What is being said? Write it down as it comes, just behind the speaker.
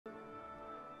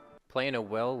Play in a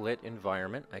well-lit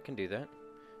environment. I can do that.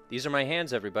 These are my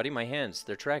hands, everybody. My hands.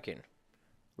 They're tracking.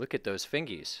 Look at those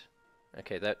fingies.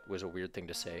 Okay, that was a weird thing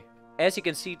to say. As you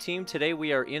can see, team, today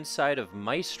we are inside of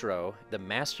Maestro, the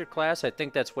masterclass. I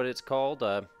think that's what it's called.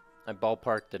 I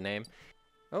ballparked the name.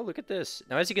 Oh, look at this.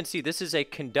 Now, as you can see, this is a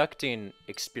conducting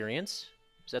experience.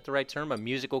 Is that the right term? A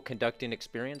musical conducting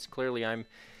experience? Clearly, I'm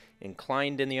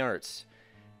inclined in the arts.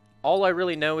 All I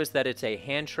really know is that it's a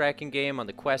hand tracking game on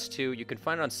the Quest 2. You can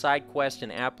find it on Sidequest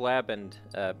and App Lab, and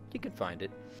you can find it.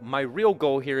 My real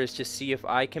goal here is to see if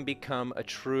I can become a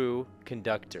true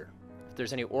conductor. If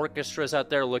there's any orchestras out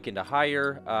there looking to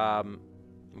hire, I'm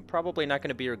probably not going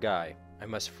to be your guy. I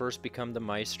must first become the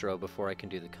maestro before I can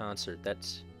do the concert.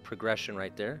 That's progression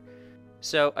right there.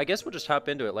 So I guess we'll just hop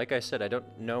into it. Like I said, I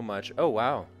don't know much. Oh,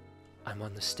 wow. I'm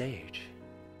on the stage.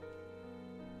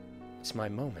 It's my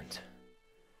moment.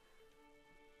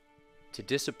 To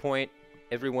disappoint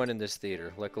everyone in this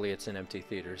theater. Luckily, it's an empty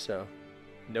theater, so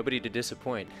nobody to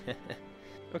disappoint.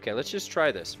 Okay, let's just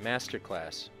try this.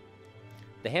 Masterclass.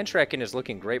 The hand tracking is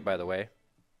looking great, by the way.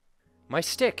 My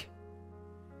stick!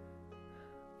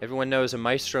 Everyone knows a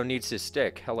maestro needs his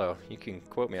stick. Hello, you can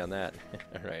quote me on that.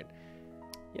 Alright.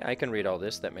 Yeah, I can read all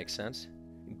this. That makes sense.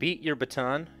 Beat your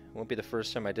baton. Won't be the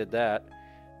first time I did that.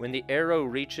 When the arrow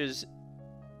reaches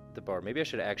the bar. Maybe I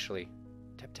should actually...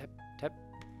 Tap, tap, tap.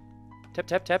 Tap,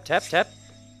 tap, tap, tap, tap.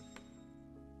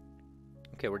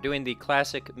 Okay, we're doing the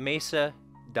classic Mesa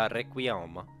da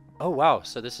Requiem. Oh, wow.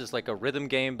 So this is like a rhythm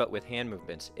game, but with hand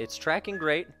movements. It's tracking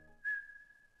great.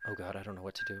 Oh, God, I don't know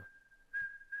what to do.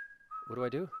 What do I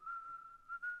do?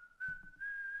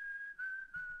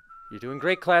 You're doing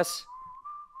great, class.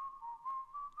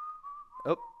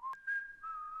 Oh.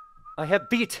 I have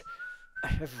beat. I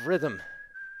have rhythm.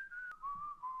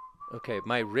 Okay,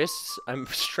 my wrists, I'm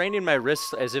straining my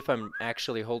wrists as if I'm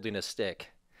actually holding a stick.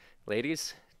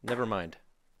 Ladies, never mind.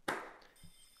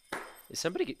 Is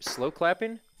somebody slow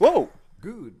clapping? Whoa!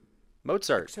 Good.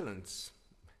 Mozart. Excellent.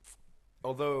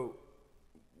 Although,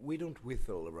 we don't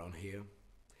whistle around here.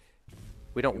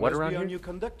 We don't what around here? You must be our here? new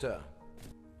conductor.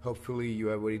 Hopefully you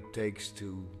have what it takes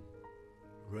to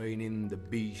rein in the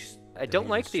beast. I don't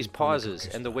like these pauses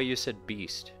and the way you said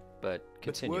beast, but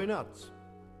continue. But why not?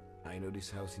 I know this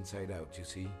house inside out, you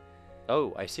see.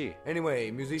 Oh, I see.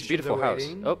 Anyway, musicians It's a beautiful are house.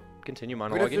 waiting. Oh, continue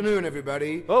monologuing. Good afternoon,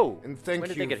 everybody. Oh, and when thank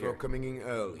did they you get for here? coming in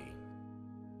early.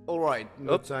 All right,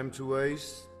 no time to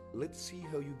waste. Let's see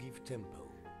how you give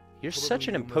tempo. You're such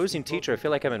an imposing teacher. I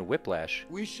feel like I'm in Whiplash.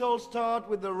 We shall start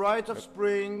with the Rite of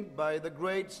Spring by the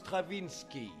great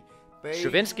Stravinsky.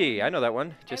 Stravinsky, I know that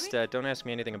one. Just don't ask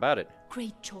me anything about it.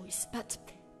 Great choice, but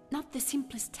not the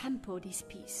simplest tempo, this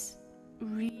piece.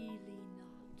 Really not.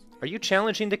 Are you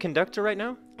challenging the conductor right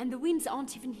now? And the winds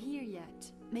aren't even here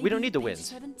yet. Maybe We don't need the page winds.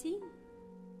 17?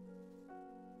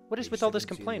 What is with all this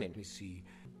complaining? Let me see.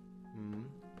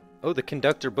 Oh, the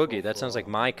conductor boogie. That sounds like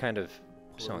my kind of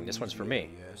song. This one's for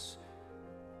me. Yes.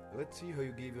 Let's see how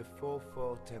you give a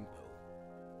 4/4 tempo.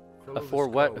 A 4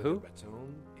 what? Who?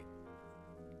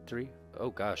 3?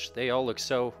 Oh gosh, they all look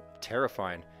so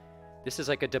terrifying. This is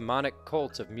like a demonic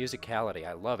cult of musicality.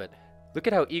 I love it. Look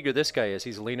at how eager this guy is.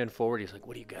 He's leaning forward. He's like,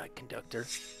 what do you got, conductor?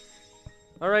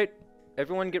 All right,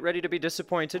 everyone get ready to be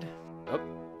disappointed. Oh,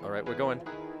 all right, we're going.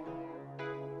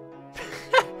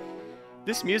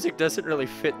 This music doesn't really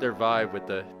fit their vibe with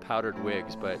the powdered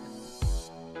wigs, but...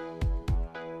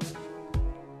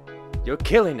 You're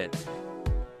killing it.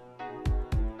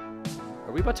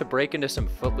 Are we about to break into some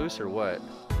Footloose or what?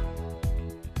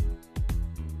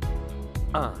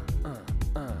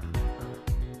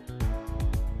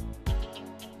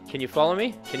 Can you follow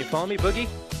me? Can you follow me, Boogie?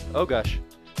 Oh gosh.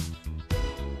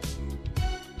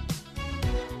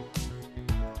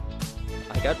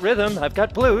 I got rhythm, I've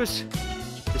got blues.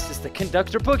 This is the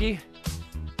conductor boogie.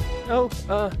 Oh,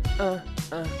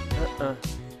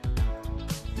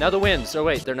 Now the winds. Oh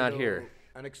wait, they're not here.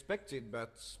 Unexpected,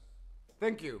 but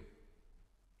thank you.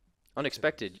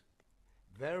 Unexpected.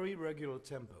 Very regular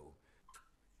tempo.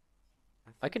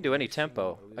 I can do any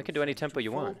tempo. I can do any tempo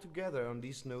you fall want. Together on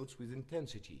these notes with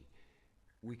intensity.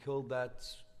 We call that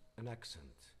an accent.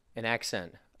 An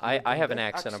accent. I have an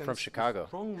accent. I'm from Chicago.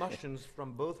 Strong motions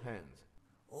from both hands.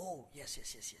 Oh, yes.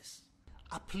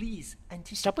 Please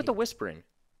anticipate. Stop with the whispering.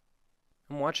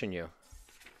 I'm watching you.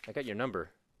 I got your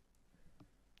number.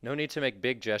 No need to make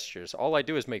big gestures. All I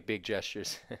do is make big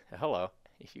gestures. Hello.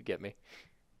 You get me.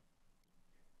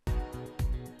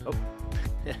 Oh.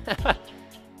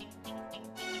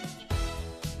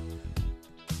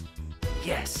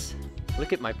 Yes.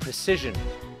 Look at my precision.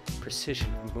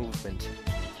 Precision movement.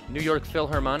 New York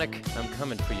Philharmonic, I'm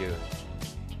coming for you.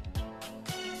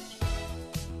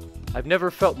 I've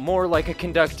never felt more like a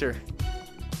conductor.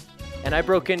 And I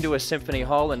broke into a symphony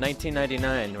hall in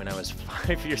 1999 when I was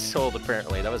 5 years old,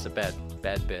 apparently. That was a bad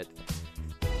bit.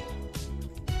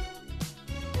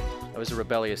 I was a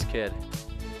rebellious kid.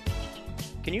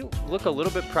 Can you look a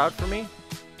little bit proud for me?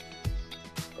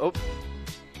 Oh.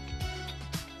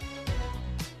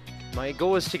 My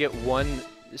goal is to get one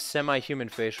semi-human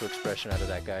facial expression out of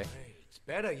that guy. It's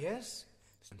better, yes?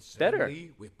 Better.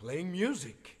 Suddenly, we're playing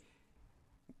music.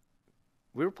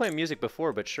 We were playing music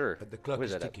before, but sure. But the clock What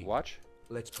is is that? ticking. Watch?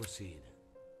 Let's proceed.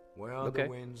 Where are Okay. the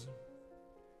winds?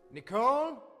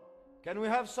 Nicole? Can we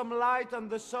have some light on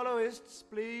the soloists,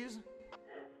 please?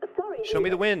 Sorry, Show me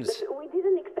the winds. but we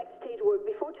didn't expect stage work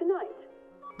before tonight.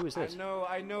 Who is this?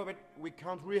 I know, but we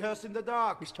can't rehearse in the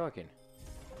dark. Who's talking?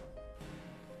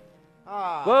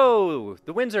 Ah. Whoa!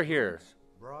 The winds are here.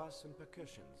 Brass and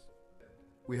percussions.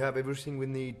 We have everything we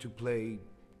need to play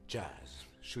jazz,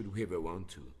 should we ever want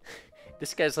to.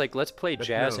 This guy's like, let's play But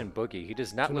jazz no. and boogie. He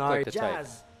does not look Tonight- like the type.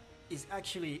 Jazz is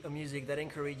actually a music that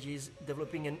encourages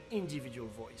developing an individual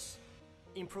voice,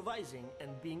 improvising and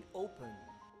being open.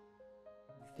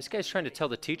 This guy's trying to tell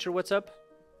the teacher what's up?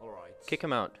 Alright. Kick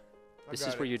him out. This is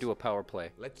got where you it. do a power play.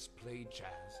 Let's play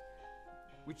jazz.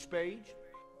 Which page?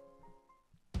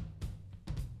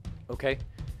 Okay.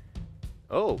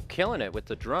 Oh, killing it with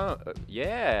the drum.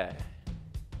 Yeah.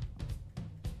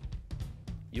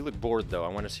 You look bored, though. I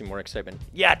want to see more excitement.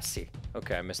 Yahtzee!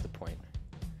 Okay, I missed the point.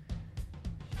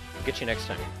 I'll get you next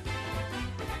time.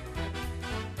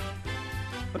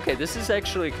 Okay, this is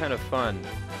actually kind of fun.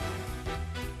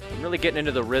 I'm really getting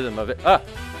into the rhythm of it. Ah!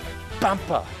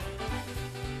 Bumpa!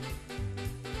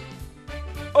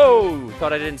 Oh!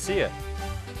 Thought I didn't see you.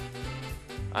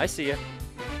 I see you.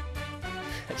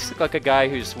 I just look like a guy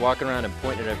who's walking around and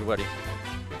pointing at everybody.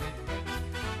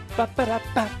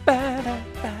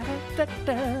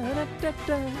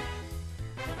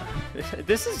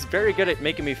 This is very good at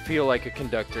making me feel like a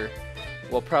conductor,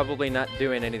 while probably not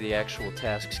doing any of the actual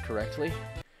tasks correctly.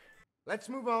 Let's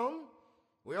move on.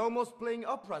 We're almost playing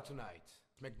opera tonight.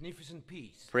 Magnificent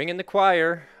piece. Bring in the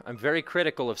choir. I'm very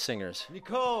critical of singers.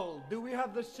 Nicole, do we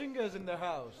have the singers in the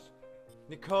house?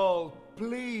 Nicole,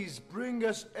 please bring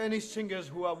us any singers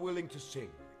who are willing to sing.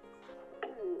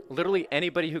 Literally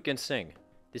anybody who can sing.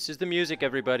 This is the music,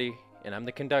 everybody, and I'm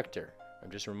the conductor. I'm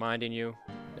just reminding you,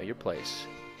 know your place.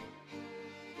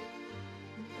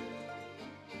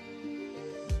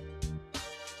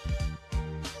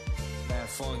 That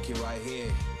funky right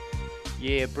here.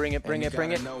 Yeah, bring it, bring it,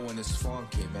 bring it. You gotta know when it's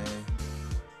funky, man.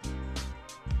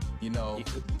 You know.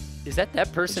 Is that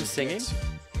person it just singing? gets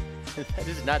you. That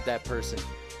is not that person.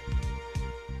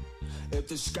 If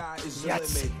the sky is the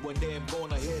Yes. limit, when they're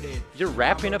gonna hit it. You're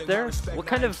rapping I'm up there? earning my respect, What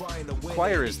kind I of ain't trying to win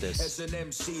choir it. is this? As an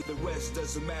MC, the rest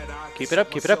doesn't matter. I can Keep it up,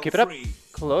 set keep it up, keep it up. myself free.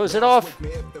 Close it Dance off. with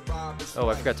me if the vibe is Oh, I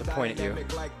right. forgot to point at you.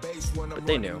 Dynamic like bass when I'm But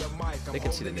they running knew. the mic. They I'm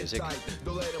can see the holding it music. tight.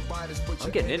 Don't let them bite us, put I'm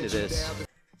your getting into energy this. down.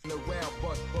 Around,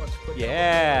 but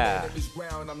Yeah. the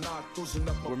ground, I'm not losing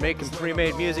up my We're making focus when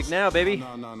pre-made I'm music lost. now, baby.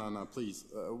 No, please.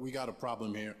 We got a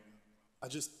problem here. I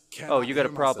just can't. Oh, you got a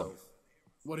problem.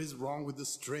 What is wrong with the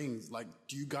strings? Like,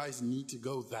 do you guys need to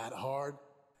go that hard?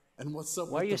 And what's up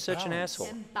Why with are you the such an balance? asshole?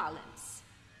 And balance.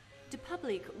 The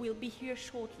public will be here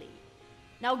shortly.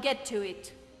 Now get to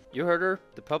it. You heard her.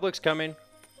 The public's coming.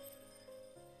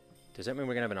 Does that mean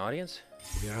we're gonna have an audience?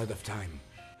 We are out of time.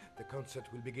 The concert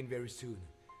will begin very soon.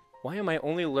 Why am I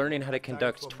only learning how to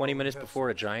conduct 20 minutes before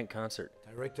a giant concert?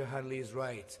 Director Hanley is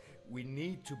right. We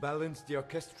need to balance the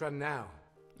orchestra now.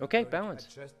 Okay, We're going to balance.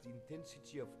 adjust the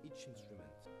intensity of each instrument.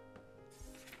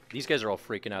 These guys are all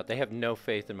freaking out. They have no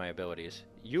faith in my abilities.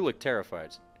 You look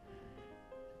terrified.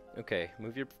 Okay,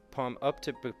 move your palm up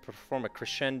to perform a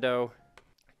crescendo.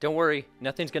 Don't worry,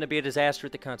 nothing's gonna be a disaster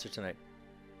at the concert tonight.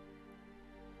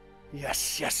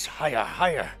 Yes, higher,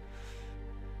 higher.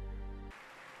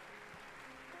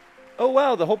 Oh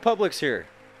wow, the whole public's here.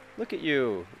 Look at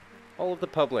you, all of the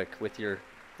public with your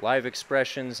live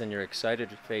expressions and your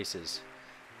excited faces.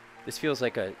 This feels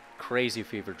like a crazy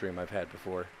fever dream I've had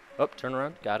before. Oh, turn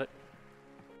around, got it.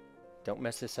 Don't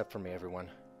mess this up for me, everyone.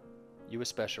 You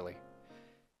especially.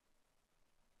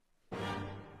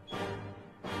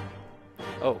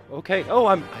 Oh, okay. Oh,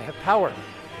 I have power.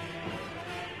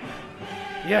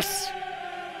 Yes.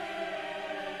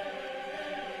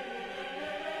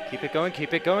 Keep it going,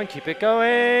 keep it going, keep it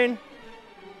going.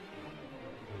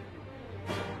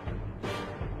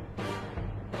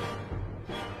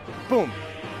 Boom,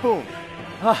 boom.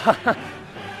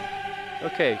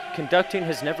 Okay, conducting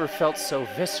has never felt so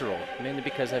visceral, mainly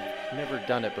because I've never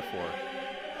done it before.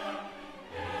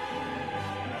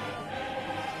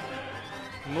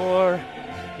 More.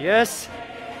 Yes.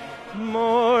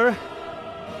 More.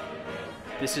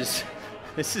 This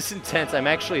is intense. I'm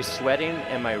actually sweating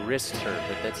and my wrists hurt,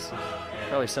 but that's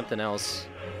probably something else.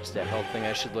 Just a health thing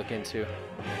I should look into.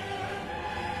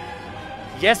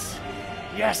 Yes!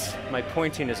 Yes! My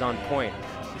pointing is on point.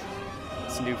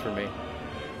 It's new for me.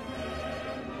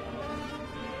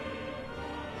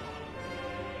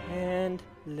 And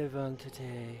live on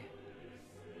today.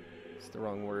 It's the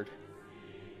wrong word.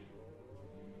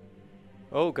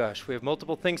 Oh gosh, we have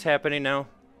multiple things happening now.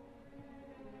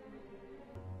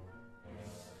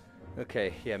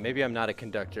 Okay, yeah, maybe I'm not a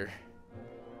conductor.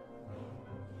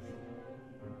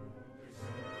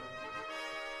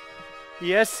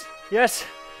 Yes, yes.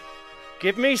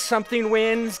 Give me something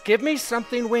wins. Give me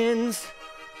something wins.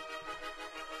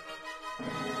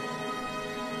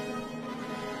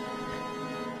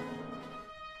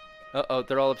 Uh-oh,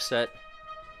 they're all upset.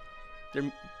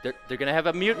 They're gonna have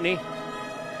a mutiny.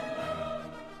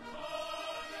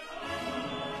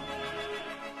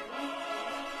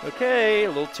 Okay, a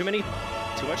little too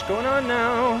much going on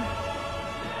now.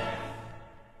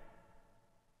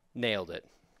 Nailed it.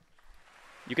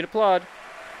 You can applaud.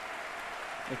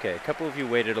 Okay, a couple of you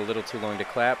waited a little too long to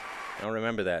clap. I don't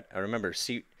remember that. I remember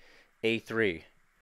seat A3.